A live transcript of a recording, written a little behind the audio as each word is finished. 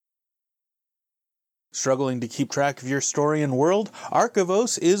Struggling to keep track of your story and world?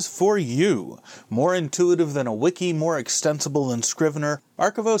 Archivos is for you. More intuitive than a wiki, more extensible than Scrivener,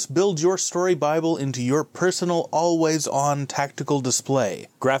 Archivos builds your story Bible into your personal, always-on tactical display.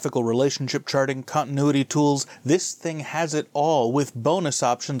 Graphical relationship charting, continuity tools, this thing has it all with bonus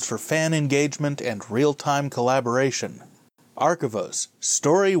options for fan engagement and real-time collaboration. Archivos,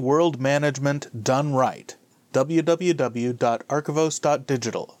 story world management done right.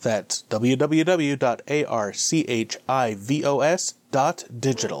 www.archivos.digital. That's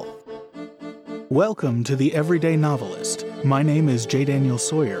www.archivos.digital. Welcome to The Everyday Novelist. My name is J. Daniel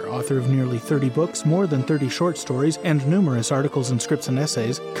Sawyer, author of nearly 30 books, more than 30 short stories, and numerous articles and scripts and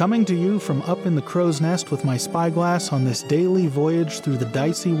essays, coming to you from up in the crow's nest with my spyglass on this daily voyage through the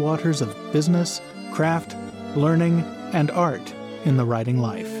dicey waters of business, craft, learning, and art in the writing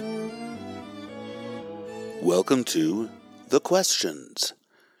life. Welcome to The Questions,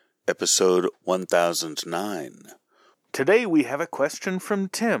 episode 1009. Today we have a question from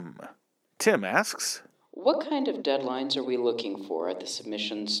Tim. Tim asks, what kind of deadlines are we looking for at the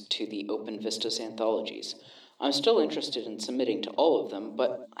submissions to the Open Vistas anthologies? I'm still interested in submitting to all of them,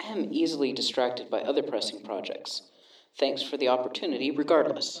 but I am easily distracted by other pressing projects. Thanks for the opportunity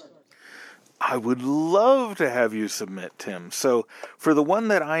regardless. I would love to have you submit, Tim. So, for the one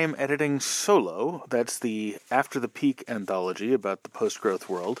that I am editing solo, that's the After the Peak anthology about the post-growth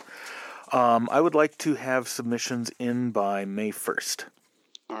world, I would like to have submissions in by May 1st.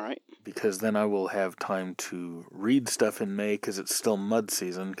 All right. Because then I will have time to read stuff in May, because it's still mud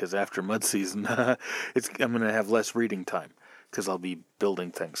season, because after mud season, I'm going to have less reading time, because I'll be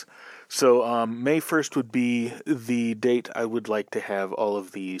building things. So May 1st would be the date I would like to have all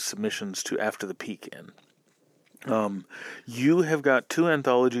of the submissions to After the Peak in. You have got two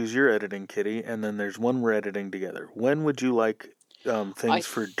anthologies you're editing, Kitty, and then there's one we're editing together. When would you like things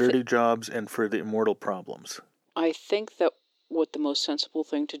for Dirty Jobs and for the Immortal Problems? I think that what the most sensible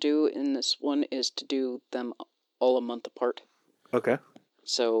thing to do in this one is to do them all a month apart. Okay.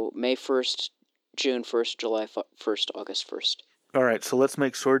 So May 1st, June 1st, July 1st, August 1st. All right, so let's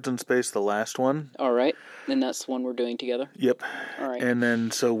make Swords in Space the last one. All right, then that's the one we're doing together? Yep. All right. And then,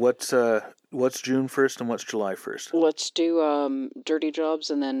 so what's June 1st and what's July 1st? Let's do Dirty Jobs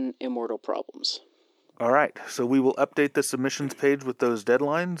and then Immortal Problems. All right, so we will update the submissions page with those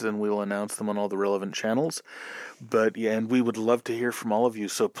deadlines, and we will announce them on all the relevant channels. But yeah, and we would love to hear from all of you,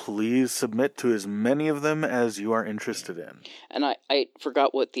 so please submit to as many of them as you are interested in. And I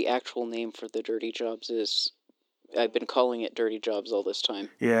forgot what the actual name for the Dirty Jobs is. I've been calling it Dirty Jobs all this time.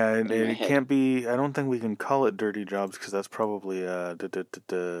 Yeah, and it can't be, I don't think we can call it Dirty Jobs, because that's probably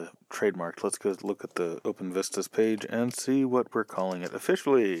trademarked. Let's go look at the Open Vistas page and see what we're calling it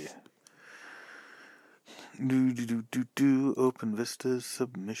officially. Open Vistas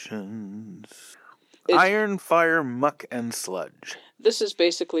submissions. Iron, Fire, Muck, and Sludge. This is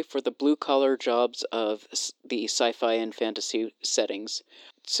basically for the blue-collar jobs of the sci-fi and fantasy settings.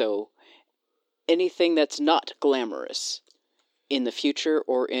 So, anything that's not glamorous in the future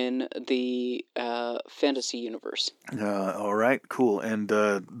or in the fantasy universe. All right, cool. And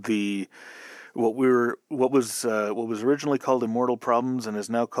what was originally called Immortal Problems and is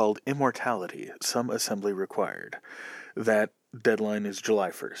now called Immortality, Some Assembly Required. That deadline is July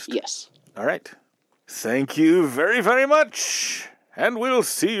 1st. Yes. All right. Thank you very, very much. And we'll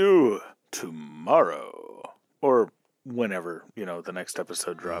see you tomorrow. Or whenever, the next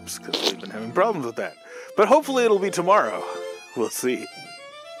episode drops, because we've been having problems with that. But hopefully it'll be tomorrow. We'll see.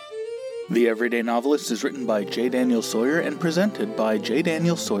 The Everyday Novelist is written by J. Daniel Sawyer and presented by J.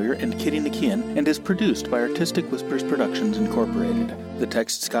 Daniel Sawyer and Kitty Nakian and is produced by Artistic Whispers Productions, Incorporated. The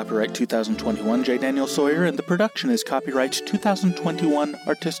text is copyright 2021 J. Daniel Sawyer and the production is copyright 2021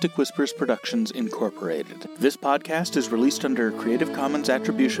 Artistic Whispers Productions, Incorporated. This podcast is released under a Creative Commons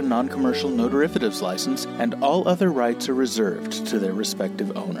Attribution Non-Commercial No Derivatives license and all other rights are reserved to their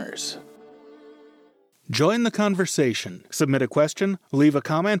respective owners. Join the conversation. Submit a question, leave a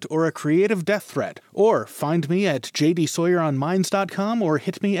comment, or a creative death threat. Or find me at jdsawyeronminds.com or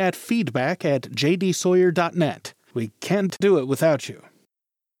hit me at feedback@jdsawyer.net. We can't do it without you.